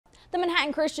The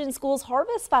Manhattan Christian Schools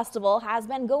Harvest Festival has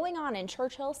been going on in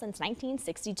Churchill since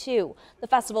 1962. The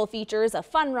festival features a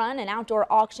fun run, an outdoor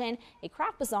auction, a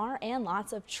craft bazaar, and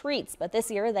lots of treats. But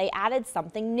this year they added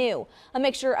something new. A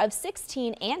mixture of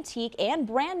 16 antique and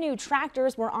brand new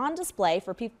tractors were on display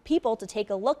for people to take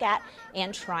a look at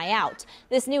and try out.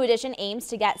 This new edition aims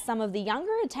to get some of the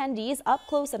younger attendees up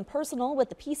close and personal with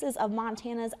the pieces of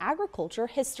Montana's agriculture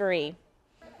history.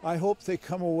 I hope they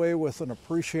come away with an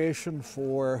appreciation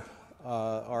for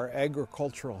our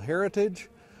agricultural heritage,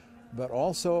 but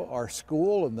also our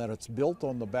school, and that it's built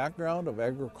on the background of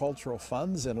agricultural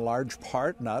funds in large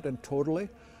part, not in totally,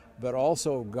 but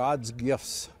also God's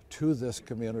gifts to this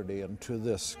community and to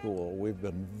this school. We've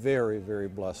been very, very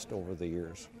blessed over the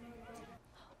years.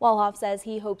 Walhoff says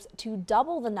he hopes to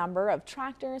double the number of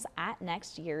tractors at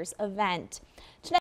next year's event.